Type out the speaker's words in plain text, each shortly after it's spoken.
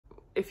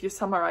if you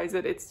summarize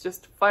it, it's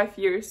just 5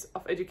 years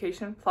of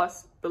education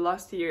plus the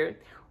last year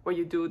where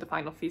you do the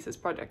final thesis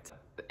project.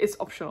 It's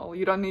optional,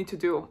 you don't need to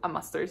do a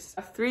master's.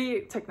 I have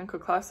 3 technical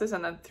classes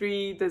and then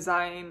 3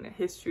 design,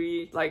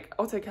 history, like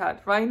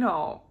AutoCAD.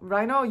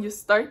 Rhino, you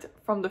start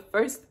from the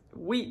first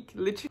week,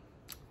 literally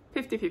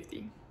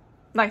 50-50.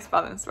 Nice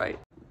balance, right?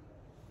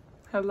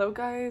 Hello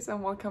guys,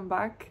 and welcome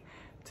back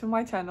to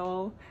my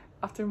channel.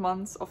 After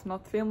months of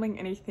not filming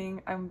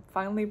anything, I'm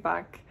finally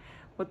back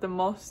with the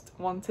most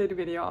wanted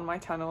video on my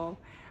channel.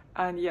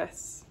 And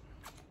yes,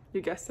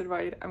 you guessed it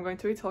right, I'm going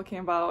to be talking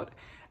about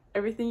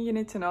everything you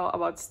need to know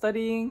about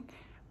studying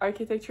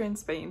architecture in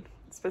Spain,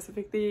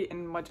 specifically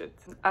in Madrid.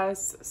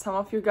 As some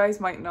of you guys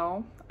might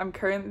know, I'm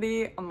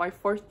currently on my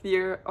 4th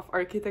year of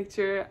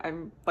architecture.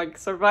 I'm like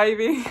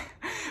surviving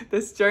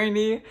this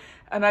journey,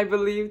 and I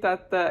believe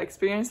that the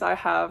experience I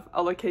have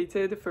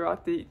allocated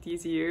throughout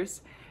these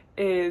years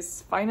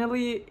is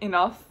finally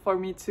enough for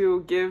me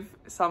to give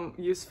some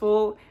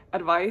useful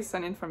advice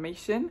and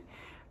information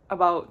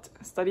about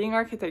studying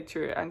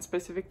architecture, and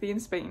specifically in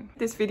Spain.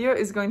 This video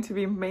is going to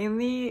be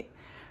mainly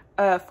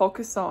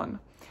focused on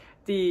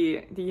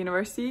the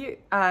university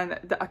and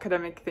the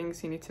academic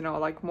things you need to know,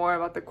 like more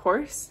about the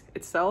course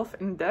itself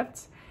in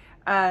depth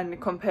and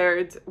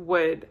compared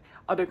with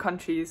other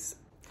countries.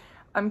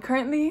 I'm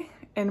currently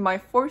in my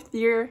 4th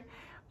year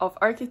of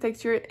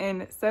architecture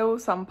in CEU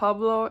San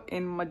Pablo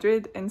in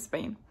Madrid in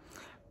Spain.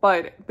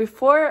 But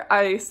before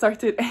I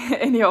started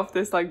any of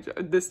this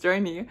this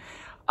journey,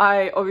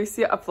 I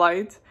obviously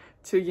applied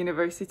to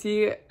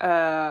university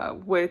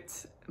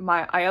with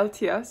my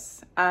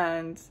IELTS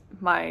and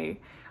my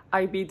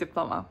IB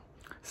diploma.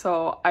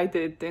 So I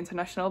did the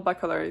International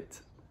Baccalaureate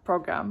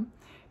program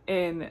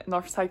in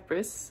North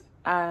Cyprus,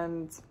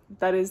 and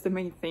that is the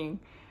main thing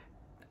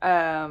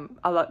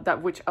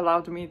which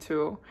allowed me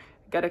to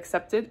get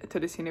accepted to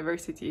this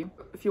university.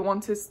 If you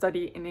want to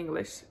study in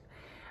English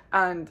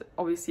and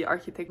obviously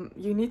architect,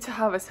 you need to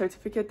have a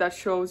certificate that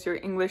shows your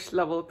English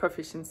level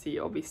proficiency,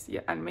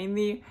 obviously, and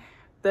mainly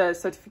the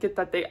certificate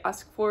that they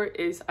ask for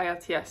is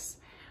IELTS.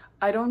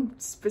 I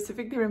don't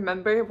specifically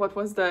remember what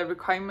was the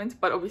requirement,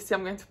 but obviously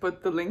I'm going to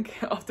put the link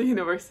of the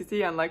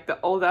university and like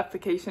all the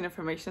application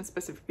information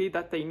specifically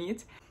that they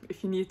need.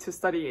 If you need to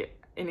study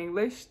in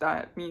English,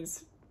 that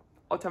means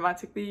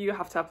automatically you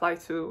have to apply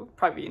to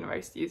private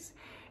universities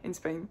in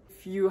Spain.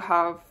 If you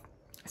have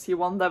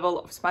C1 level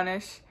of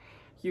Spanish,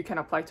 you can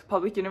apply to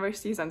public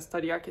universities and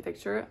study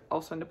architecture.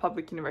 Also in the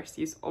public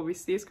universities,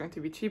 obviously it's going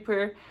to be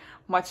cheaper,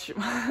 much,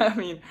 I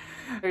mean,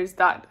 there's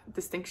that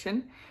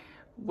distinction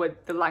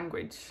with the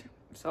language.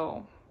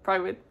 So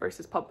private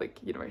versus public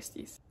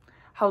universities.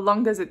 How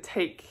long does it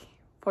take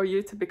for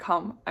you to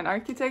become an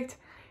architect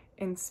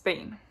in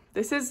Spain?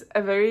 This is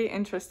a very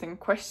interesting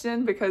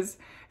question because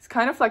it's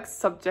kind of like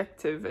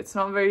subjective. It's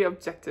not very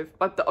objective,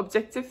 but the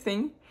objective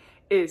thing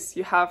is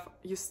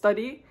you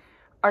study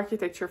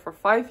architecture for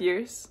 5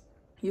 years.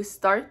 You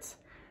start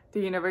the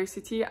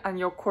university and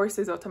your course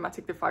is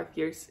automatically 5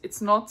 years.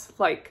 It's not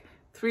like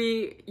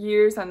 3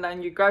 years and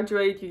then you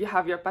graduate, you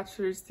have your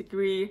bachelor's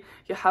degree,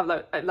 you have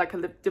like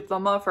a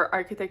diploma for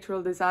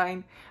architectural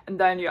design, and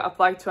then you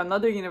apply to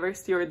another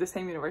university or the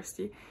same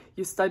university.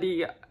 You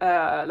study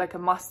like a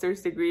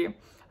master's degree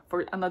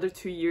for another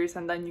 2 years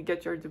and then you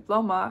get your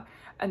diploma,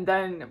 and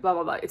then blah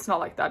blah blah. It's not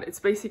like that. It's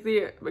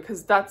basically,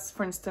 because that's,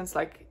 for instance,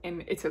 like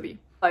in Italy.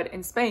 But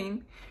in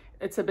Spain,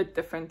 it's a bit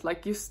different.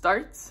 Like you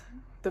start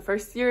the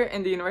first year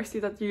in the university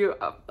that you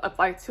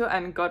applied to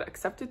and got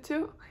accepted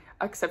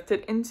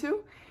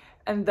into,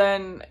 and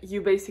then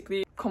you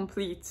basically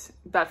complete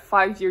that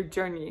 5-year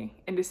journey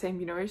in the same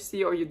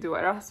university, or you do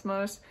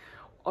Erasmus,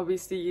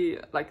 obviously,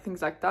 like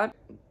things like that.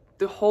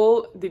 The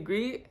whole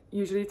degree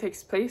usually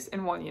takes place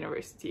in one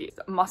university.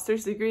 A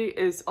master's degree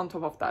is on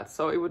top of that,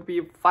 so it would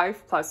be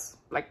 5 plus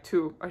like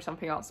 2 or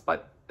something else,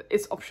 but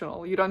it's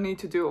optional. You don't need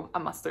to do a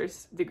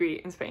master's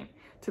degree in Spain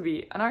to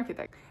be an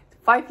architect.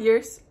 5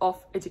 years of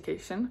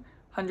education,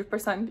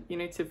 100%, you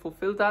need to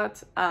fulfill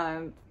that,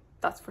 and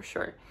that's for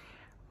sure.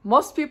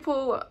 Most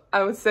people,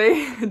 I would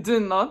say, do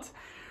not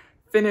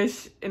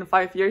finish in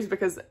 5 years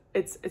because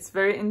it's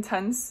very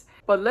intense.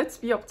 But let's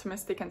be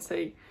optimistic and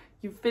say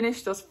you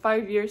finish those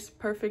 5 years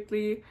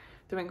perfectly,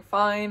 doing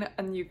fine,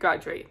 and you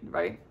graduate,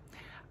 right?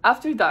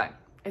 After that,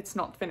 it's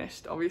not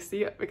finished,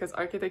 obviously, because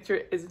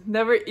architecture is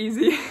never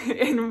easy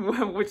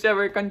in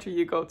whichever country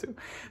you go to.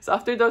 So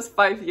after those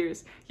 5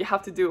 years, you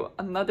have to do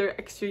another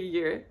extra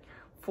year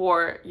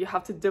you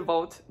have to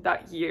devote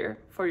that year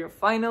for your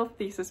final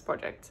thesis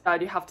project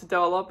that you have to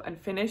develop and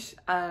finish,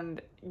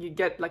 and you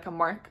get like a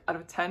mark out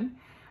of 10.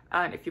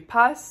 And if you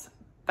pass,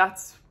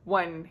 that's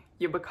when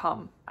you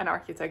become an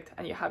architect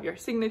and you have your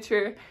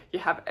signature, you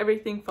have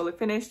everything fully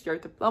finished, your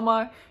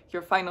diploma,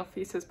 your final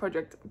thesis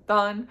project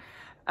done,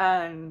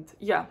 and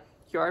yeah,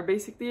 you are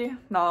basically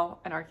now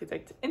an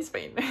architect in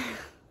Spain.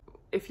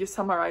 If you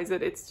summarize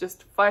it, it's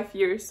just 5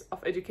 years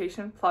of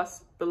education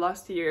plus the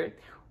last year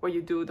where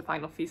you do the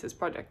final thesis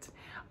project.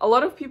 A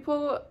lot of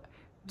people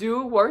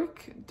do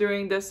work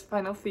during this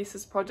final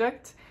thesis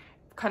project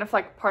kind of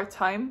like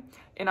part-time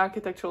in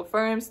architectural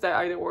firms that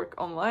either work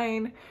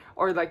online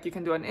or like you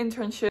can do an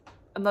internship.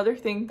 Another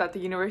thing that the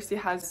university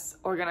has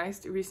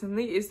organized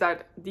recently is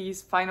that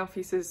these final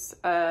thesis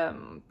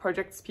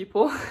projects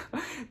people,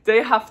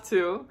 they have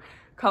to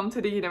come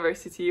to the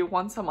university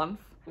once a month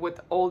with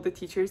all the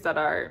teachers that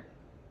are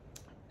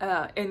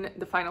in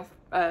the final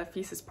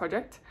thesis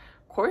project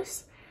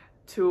course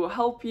to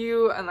help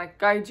you and like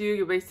guide you.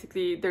 You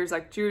basically, there's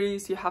like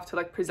juries, you have to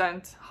like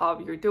present how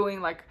you're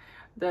doing, like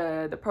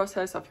the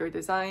process of your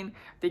design.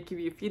 They give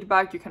you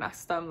feedback, you can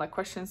ask them like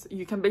questions.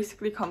 You can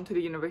basically come to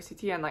the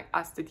university and like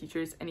ask the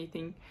teachers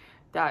anything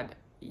that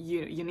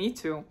you need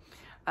to,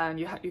 and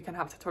you can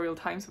have tutorial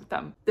times with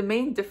them. The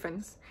main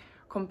difference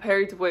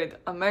compared with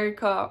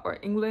America or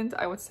England,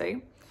 I would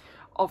say,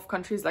 of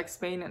countries like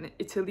Spain and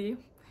Italy,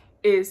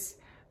 is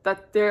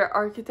that their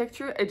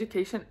architecture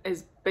education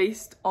is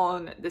based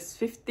on this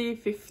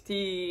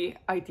 50-50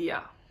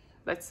 idea,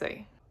 let's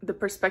say. The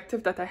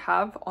perspective that I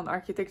have on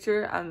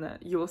architecture, and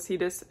you will see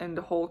this in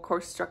the whole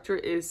course structure,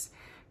 is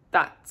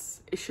that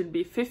it should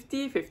be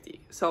 50-50.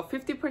 So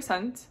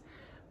 50%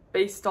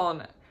 based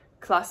on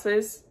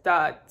classes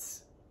that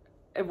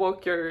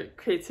evoke your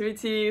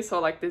creativity, so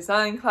like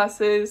design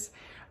classes,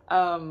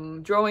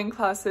 drawing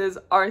classes,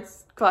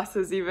 arts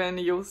classes even,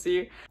 you'll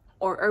see,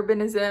 or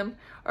urbanism,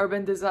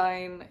 urban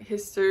design,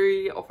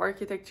 history of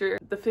architecture.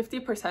 The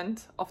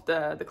 50% of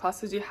the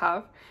classes you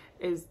have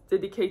is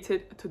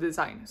dedicated to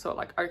design, so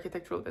like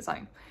architectural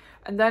design.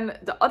 And then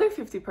the other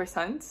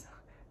 50%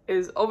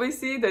 is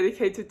obviously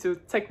dedicated to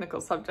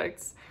technical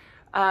subjects.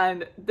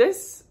 And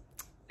this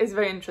is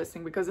very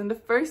interesting because in the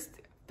first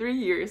 3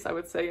 years, I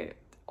would say,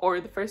 or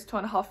the first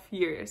 2.5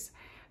 years,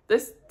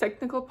 this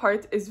technical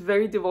part is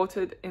very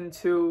devoted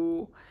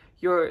into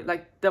your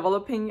like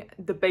developing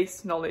the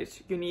base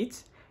knowledge you need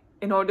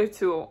in order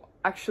to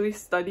actually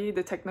study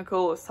the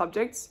technical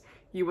subjects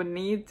you would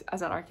need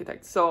as an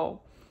architect. So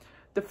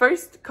the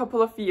first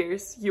couple of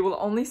years, you will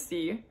only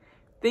see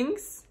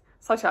things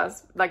such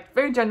as, like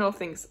very general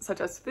things,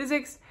 such as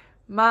physics,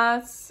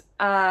 maths,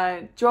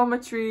 and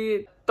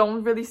geometry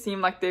don't really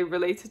seem like they're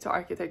related to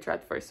architecture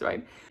at first,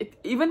 right? It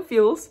even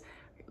feels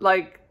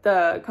like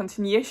the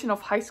continuation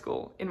of high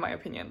school, in my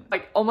opinion.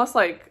 Like almost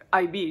like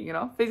IB, you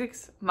know?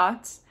 Physics,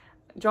 maths,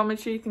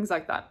 geometry, things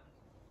like that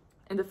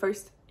in the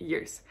first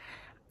years.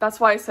 That's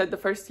why I said the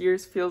first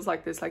years feels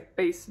like this like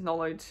base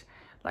knowledge,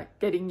 like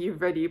getting you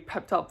ready,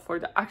 prepped up for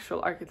the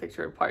actual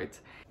architecture part.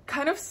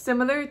 Kind of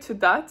similar to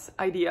that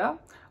idea,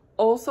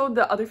 also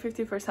the other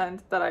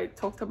 50% that I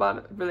talked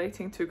about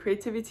relating to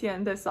creativity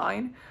and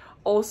design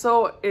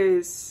also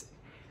is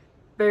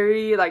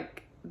very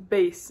like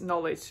base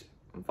knowledge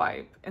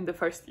vibe in the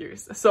first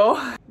years. So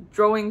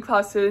drawing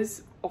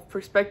classes of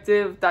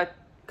perspective that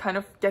kind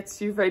of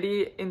gets you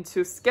ready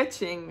into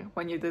sketching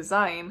when you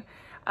design,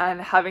 and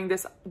having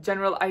this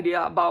general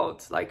idea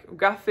about like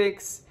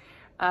graphics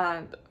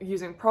and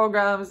using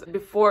programs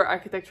before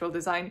architectural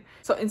design.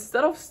 So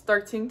instead of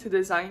starting to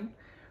design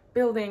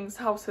buildings,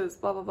 houses,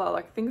 blah, blah, blah,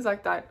 like things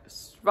like that,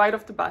 right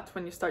off the bat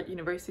when you start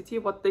university,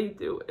 what they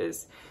do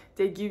is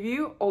they give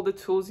you all the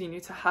tools you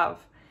need to have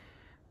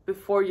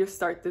before you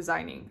start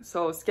designing.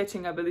 So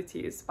sketching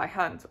abilities by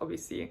hand,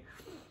 obviously,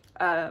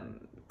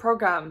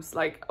 programs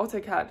like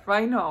AutoCAD,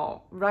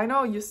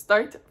 Rhino, you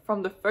start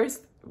from the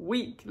first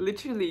week.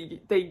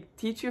 Literally, they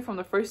teach you from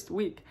the first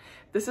week.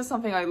 This is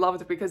something I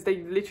loved because they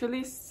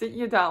literally sit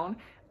you down,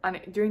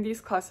 and during these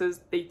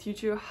classes they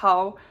teach you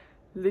how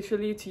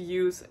literally to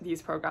use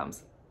these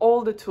programs,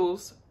 all the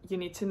tools you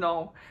need to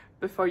know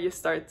before you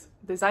start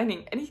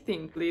designing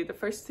anything. The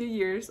first 2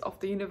 years of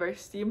the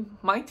university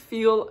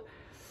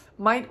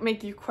might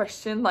make you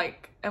question,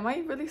 like, am I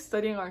really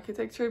studying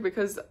architecture?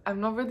 Because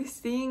I'm not really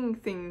seeing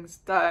things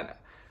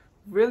that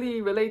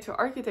really relate to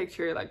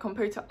architecture, like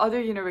compared to other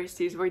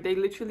universities where they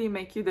literally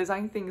make you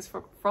design things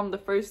from the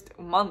first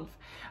month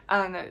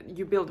and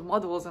you build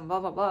models and blah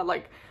blah blah,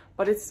 like,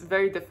 but it's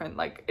very different.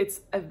 Like,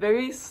 it's a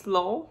very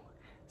slow,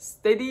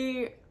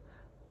 steady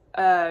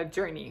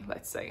journey,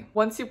 let's say.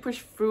 Once you push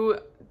through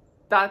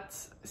that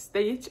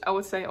stage, I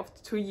would say, of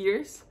 2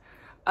 years,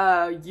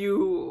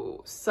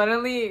 you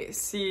suddenly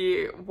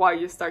see why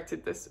you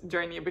started this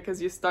journey,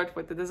 because you start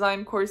with the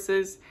design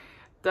courses.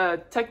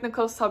 The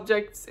technical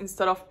subjects,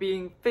 instead of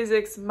being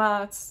physics,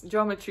 maths,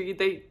 geometry,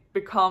 they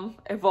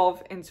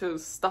evolve into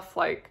stuff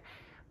like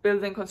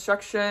building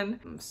construction,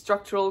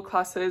 structural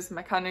classes,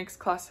 mechanics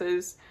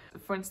classes.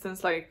 For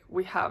instance, like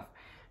we have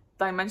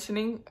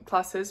dimensioning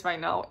classes right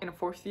now in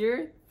 4th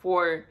year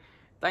for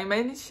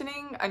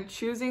dimensioning and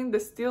choosing the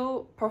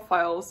steel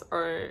profiles,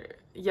 or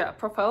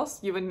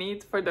profiles you would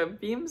need for the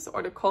beams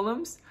or the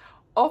columns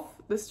of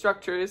the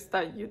structures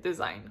that you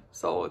design.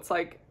 So it's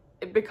like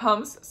it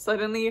becomes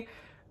suddenly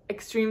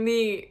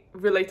extremely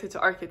related to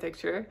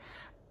architecture,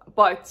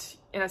 but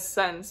in a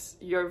sense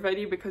you're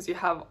ready because you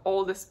have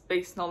all this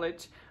base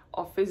knowledge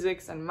of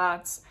physics and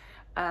maths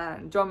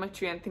and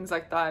geometry and things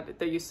like that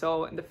that you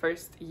saw in the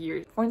first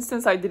year. For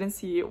instance, I didn't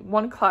see even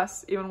one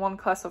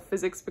class of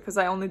physics because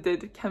I only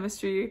did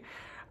chemistry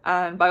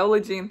and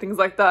biology and things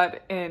like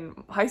that in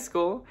high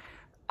school.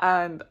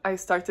 and I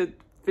started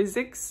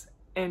physics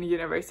in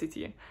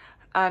university.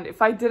 And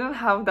if I didn't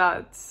have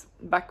that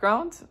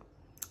background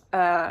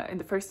in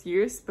the first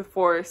years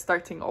before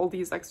starting all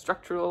these like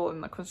structural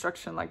and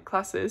construction like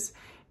classes,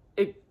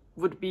 it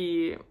would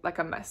be like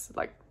a mess,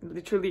 like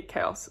literally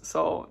chaos.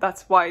 So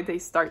that's why they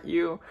start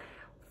you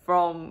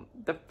from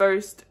the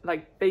first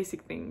like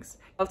basic things.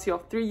 Of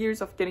 3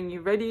 years of getting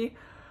you ready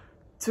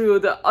to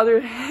the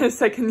other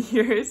second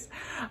years,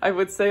 I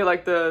would say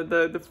like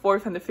the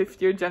fourth and the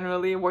fifth year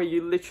generally, where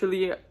you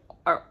literally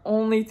are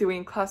only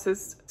doing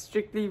classes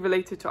strictly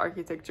related to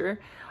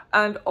architecture.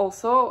 And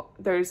also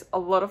there's a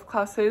lot of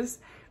classes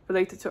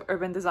related to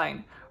urban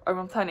design,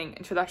 urban planning,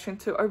 introduction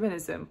to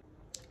urbanism.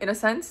 In a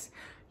sense,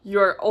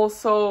 you're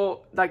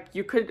also like,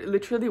 you could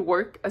literally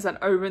work as an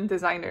urban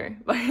designer.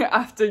 Like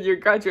after you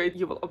graduate,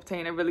 you will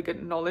obtain a really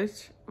good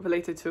knowledge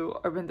related to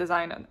urban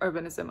design and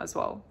urbanism as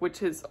well,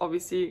 which is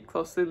obviously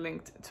closely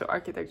linked to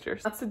architecture.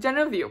 That's the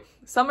general view.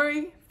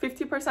 Summary: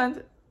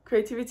 50%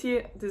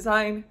 creativity,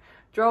 design,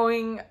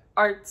 drawing,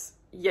 arts,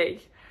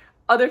 yay.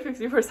 Other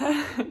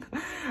 50%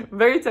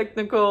 very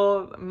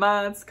technical,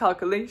 maths,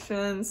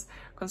 calculations,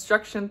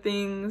 construction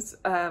things,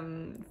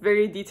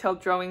 very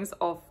detailed drawings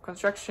of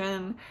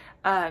construction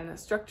and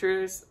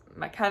structures,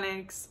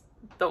 mechanics,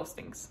 those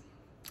things.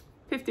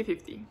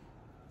 50-50.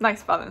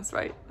 Nice balance,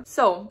 right?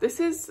 So this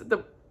is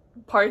the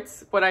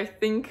parts what I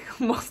think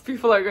most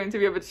people are going to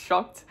be a bit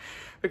shocked,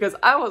 because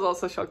I was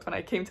also shocked when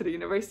I came to the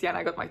university and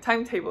I got my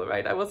timetable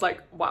right. I was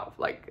like, wow,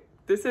 like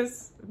this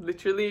is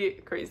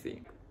literally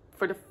crazy.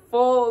 For the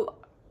full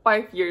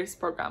 5 years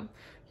program,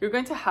 you're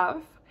going to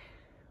have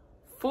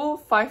full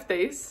 5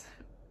 days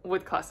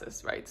with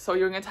classes, right? So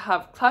you're going to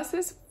have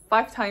classes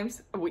 5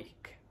 times a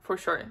week for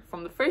sure.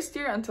 From the first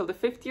year until the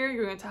 5th year,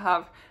 you're going to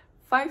have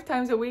 5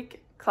 times a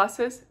week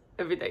classes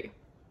every day,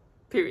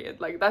 period.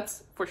 Like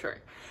that's for sure.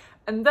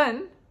 And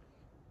then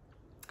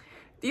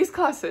these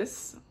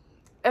classes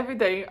every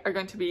day are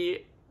going to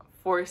be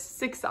for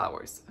 6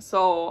 hours.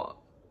 So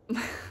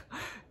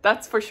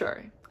that's for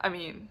sure. I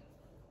mean,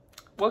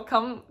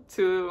 welcome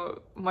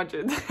to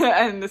Madrid.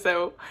 And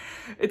so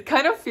it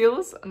kind of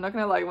feels, I'm not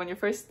gonna lie, when you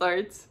first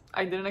start,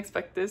 I didn't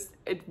expect this.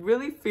 It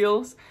really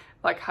feels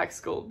like high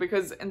school,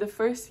 because in the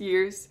first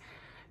years,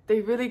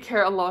 they really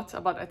care a lot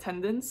about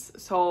attendance.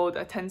 So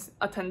the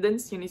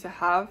attendance you need to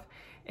have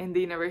in the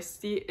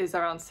university is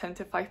around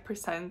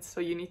 75%. So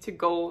you need to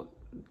go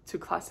to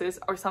classes,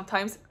 or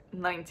sometimes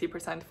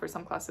 90% for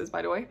some classes,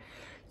 by the way.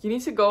 You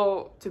need to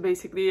go to,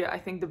 basically, I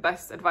think the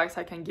best advice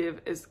I can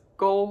give is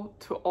go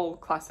to all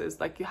classes.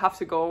 Like you have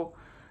to go,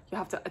 you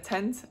have to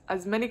attend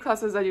as many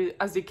classes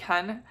as you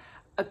can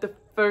at the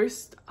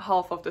first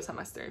half of the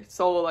semester.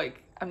 So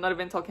like, I'm not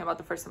even talking about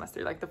the first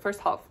semester, like the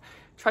first half.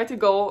 Try to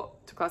go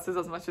to classes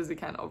as much as you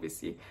can,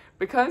 obviously,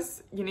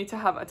 because you need to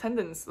have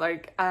attendance.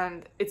 Like,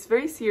 and it's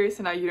very serious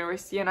in our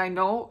university. And I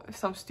know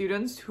some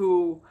students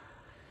who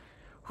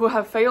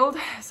have failed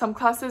some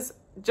classes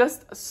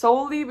just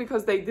solely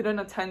because they didn't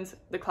attend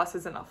the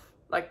classes enough.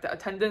 Like the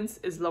attendance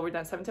is lower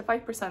than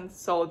 75%.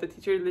 So the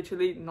teacher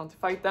literally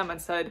notified them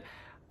and said,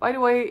 by the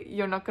way,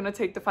 you're not going to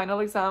take the final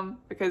exam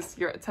because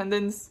your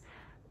attendance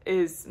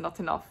is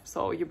not enough.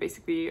 So you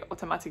basically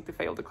automatically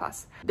fail the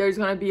class. There's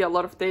going to be a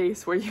lot of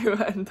days where you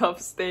end up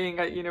staying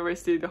at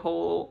university the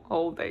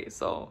whole day.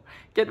 So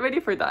get ready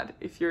for that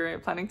if you're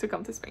planning to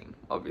come to Spain,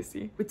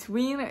 obviously.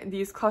 Between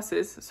these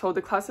classes, so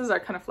the classes are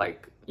kind of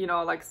like, you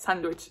know, like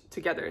sandwiched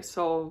together.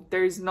 So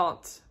there's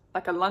not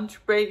like a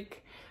lunch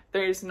break.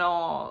 There's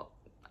no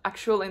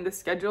actual in the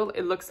schedule.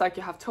 It looks like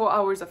you have 2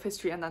 hours of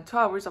history and then 2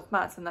 hours of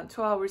maths and then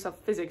 2 hours of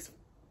physics,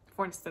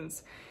 for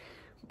instance.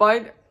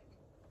 But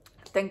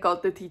thank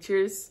God the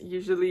teachers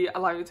usually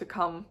allow you to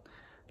come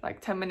like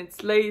 10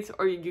 minutes late,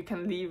 or you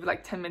can leave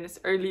like 10 minutes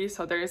early.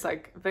 So there's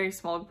like very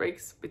small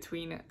breaks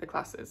between the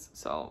classes.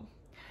 So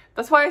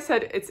that's why I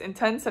said it's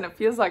intense and it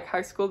feels like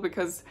high school,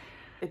 because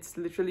it's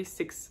literally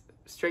 6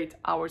 straight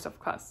hours of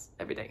class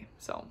every day.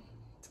 So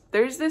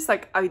there's this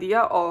like idea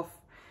of,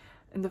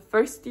 in the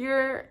first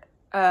year,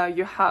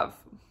 you have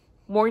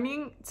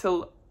morning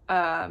till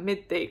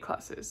midday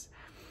classes.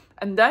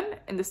 And then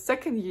in the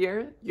second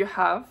year, you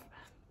have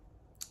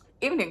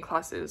evening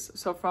classes,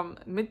 so from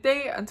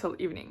midday until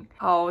evening.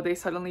 How they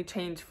suddenly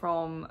changed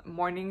from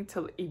morning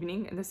till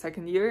evening in the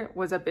second year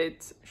was a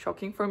bit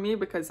shocking for me,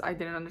 because I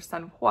didn't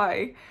understand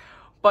why.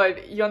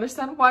 But you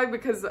understand why,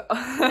 because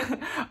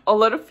a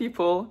lot of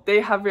people, they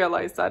have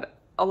realized that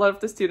a lot of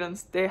the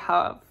students, they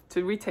have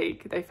to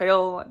retake, they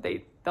fail,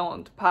 they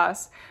don't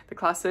pass the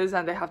classes,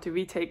 and they have to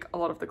retake a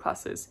lot of the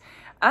classes.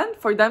 And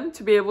for them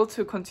to be able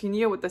to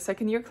continue with the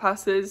second year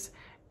classes,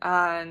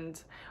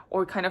 and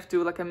or kind of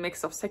do like a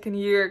mix of second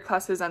year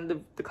classes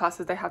and the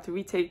classes they have to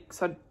retake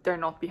so they're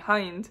not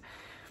behind,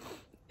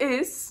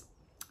 this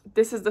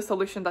is the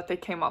solution that they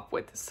came up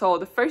with. So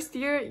the first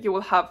year you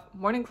will have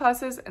morning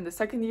classes, and the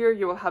second year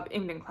you will have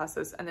evening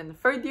classes, and in the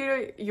third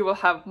year you will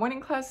have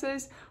morning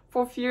classes,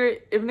 fourth year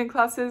evening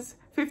classes,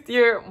 fifth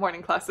year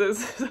morning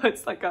classes. So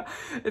it's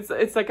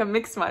like a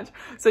mixed match.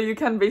 So you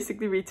can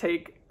basically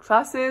retake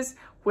classes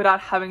without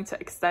having to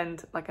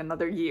extend like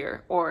another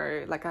year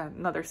or like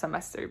another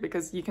semester,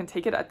 because you can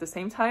take it at the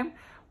same time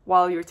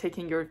while you're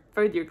taking your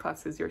third year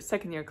classes, your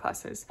second year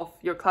classes.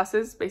 Your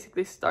classes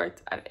basically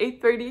start at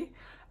 8:30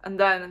 and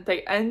then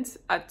they end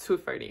at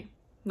 2:30.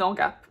 No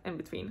gap in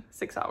between,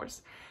 6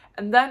 hours.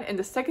 And then in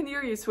the second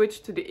year, you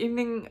switch to the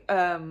evening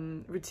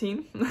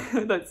routine,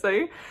 let's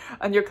say,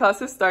 and your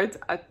classes start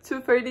at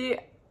 2:30,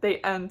 they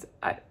end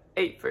at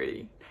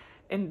 8:30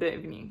 in the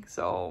evening.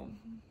 So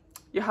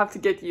you have to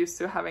get used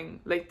to having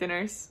late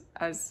dinners,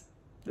 as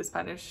the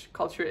Spanish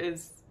culture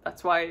is.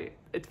 That's why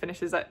it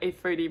finishes at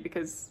 8:30,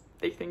 because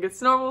they think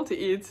it's normal to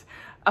eat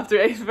after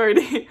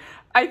 8:30.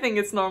 I think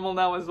it's normal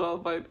now as well,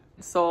 but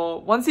so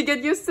once you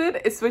get used to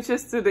it, it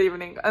switches to the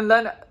evening, and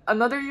then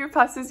another year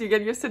passes, you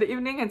get used to the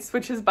evening and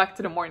switches back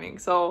to the morning.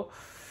 So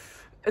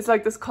it's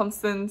like this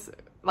constant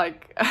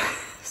like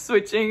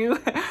switching.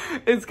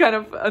 It's kind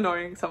of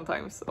annoying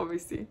sometimes,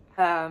 obviously.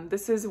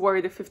 This is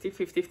where the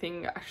 50-50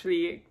 thing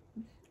actually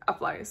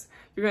applies.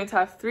 You're going to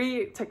have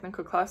 3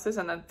 technical classes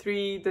and then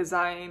 3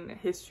 design,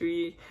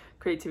 history,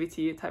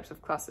 creativity types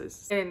of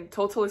classes. In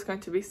total, it's going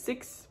to be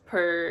 6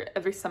 per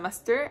every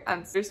semester,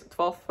 and there's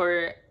 12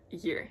 per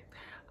year.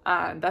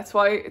 And that's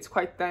why it's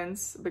quite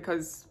dense,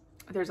 because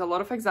there's a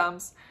lot of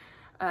exams.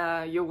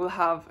 You will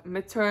have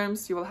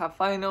midterms, you will have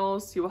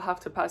finals, you will have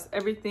to pass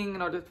everything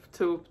in order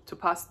to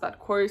pass that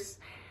course,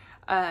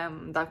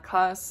 that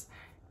class,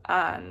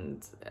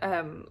 and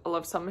a lot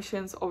of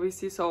submissions,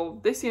 obviously. So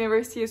this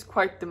university is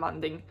quite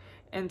demanding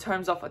in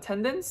terms of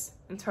attendance,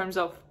 in terms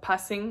of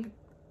passing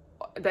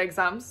the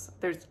exams.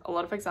 There's a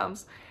lot of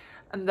exams,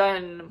 and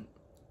then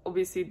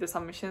obviously the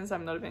submissions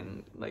I'm not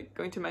even like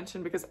going to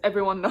mention, because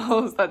everyone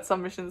knows that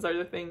submissions are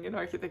the thing in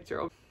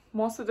architecture.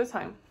 Most of the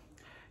time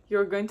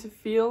you're going to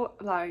feel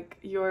like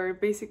you're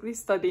basically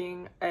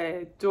studying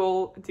a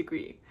dual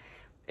degree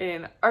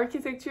in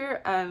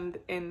architecture and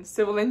in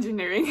civil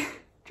engineering.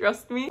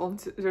 Trust me.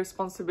 The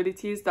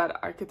responsibilities that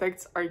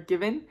architects are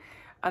given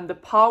and the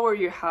power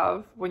you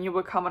have when you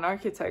become an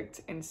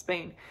architect in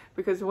Spain.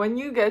 Because when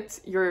you get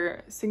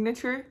your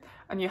signature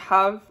and you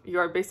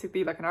are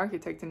basically like an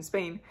architect in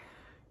Spain,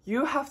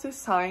 you have to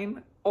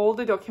sign all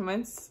the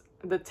documents,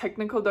 the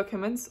technical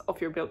documents of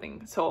your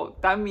building. So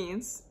that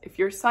means if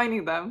you're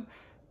signing them,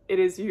 it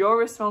is your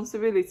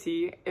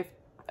responsibility if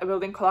a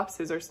building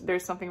collapses or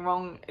there's something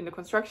wrong in the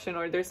construction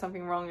or there's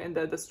something wrong in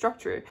the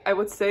structure. I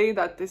would say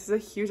that this is a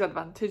huge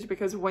advantage,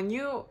 because when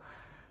you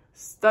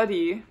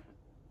study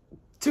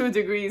 2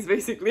 degrees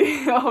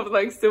basically of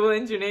like civil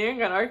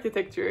engineering and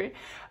architecture,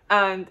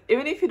 and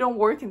even if you don't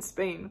work in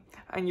Spain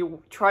and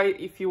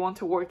if you want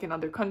to work in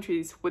other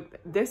countries with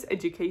this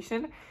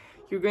education,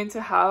 you're going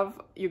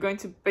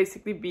to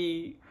basically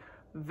be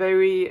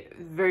very,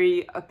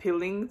 very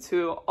appealing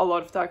to a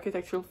lot of the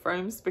architectural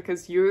firms,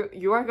 because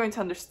you are going to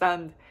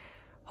understand,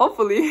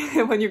 hopefully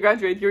when you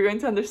graduate, you're going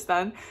to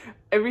understand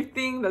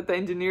everything that the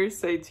engineers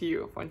say to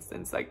you. For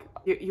instance, like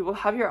you will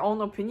have your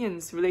own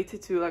opinions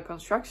related to like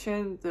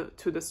construction,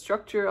 to the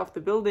structure of the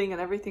building and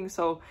everything.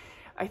 So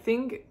I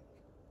think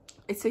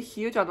it's a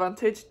huge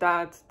advantage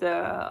that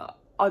the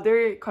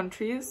other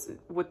countries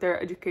with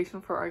their education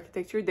for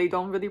architecture, they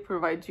don't really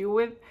provide you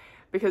with,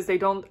 because they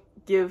don't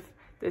give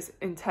this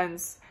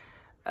intense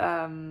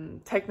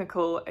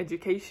technical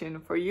education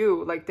for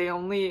you. Like they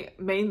only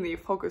mainly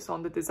focus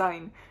on the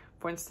design,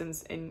 for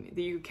instance, in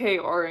the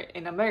UK or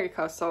in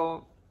America.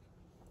 So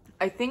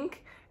I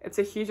think it's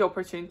a huge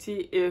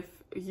opportunity if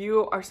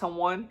you are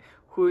someone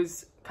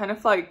who's kind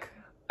of like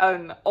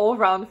an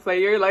all-round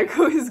player, like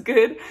who is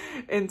good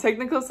in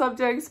technical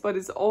subjects but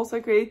is also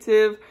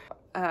creative.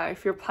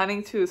 If you're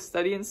planning to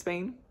study in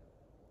Spain,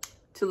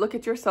 to look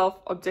at yourself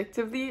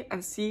objectively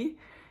and see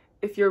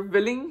if you're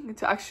willing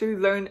to actually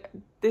learn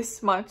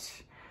this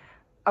much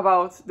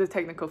about the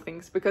technical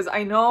things. Because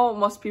I know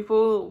most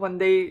people, when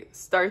they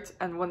start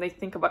and when they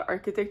think about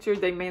architecture,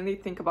 they mainly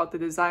think about the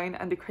design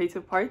and the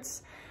creative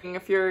parts. And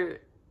if you're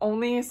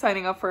only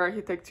signing up for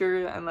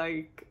architecture and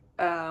like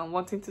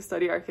wanting to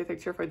study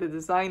architecture for the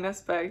design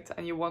aspect,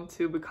 and you want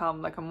to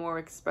become like a more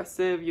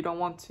expressive, you don't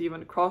want to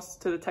even cross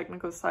to the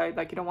technical side,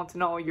 like you don't want to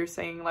know, you're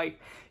saying like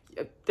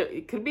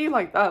it could be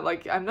like that.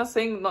 Like I'm not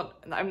saying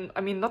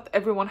I mean not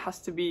everyone has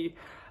to be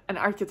an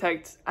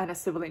architect and a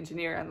civil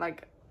engineer and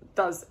like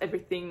does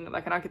everything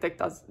like an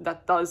architect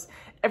does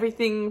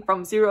everything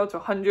from 0 to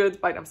 100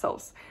 by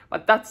themselves.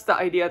 But that's the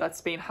idea that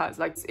Spain has.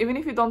 Like even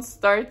if you don't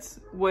start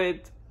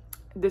with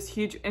this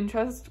huge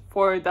interest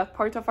for that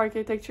part of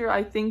architecture,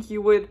 I think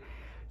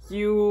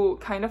you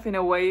kind of in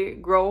a way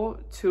grow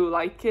to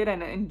like it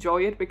and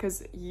enjoy it,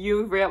 because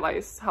you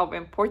realize how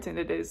important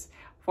it is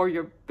for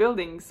your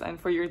buildings and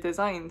for your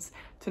designs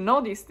to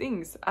know these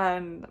things,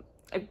 and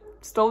it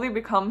slowly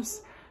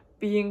becomes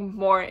being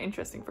more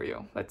interesting for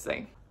you, let's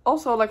say.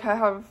 Also, like I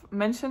have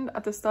mentioned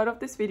at the start of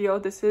this video,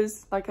 this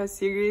is like a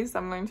series.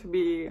 I'm going to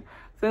be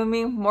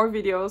filming more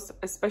videos,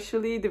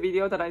 especially the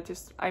video that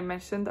I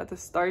mentioned at the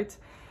start,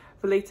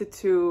 related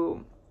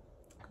to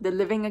the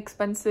living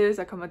expenses,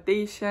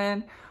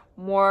 accommodation,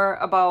 more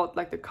about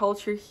like the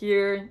culture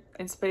here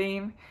in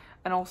Spain,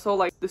 and also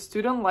like the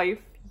student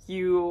life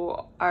you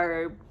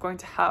are going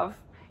to have,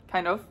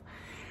 kind of,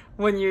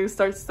 when you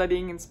start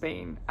studying in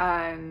Spain,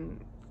 and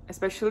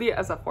especially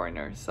as a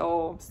foreigner.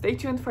 So stay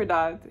tuned for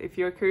that if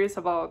you're curious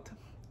about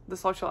the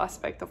social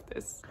aspect of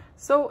this.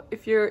 So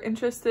if you're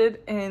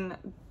interested in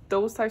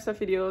those types of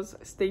videos,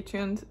 stay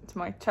tuned to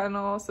my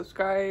channel,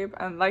 subscribe,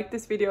 and like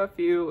this video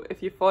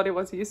if you thought it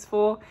was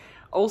useful.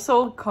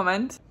 Also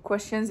comment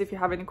questions if you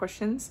have any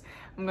questions.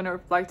 I'm gonna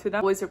reply to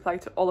them. Always reply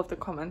to all of the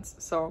comments.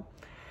 So,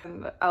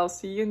 and I'll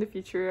see you in the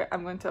future.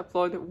 I'm going to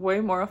upload way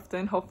more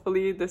often.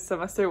 Hopefully this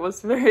semester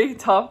was very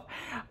tough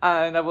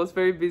and I was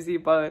very busy,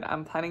 but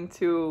I'm planning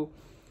to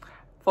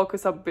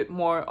focus a bit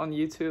more on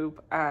YouTube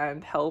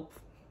and help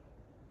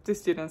the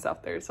students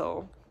out there.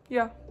 So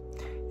yeah,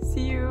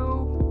 see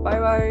you. Bye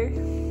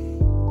bye.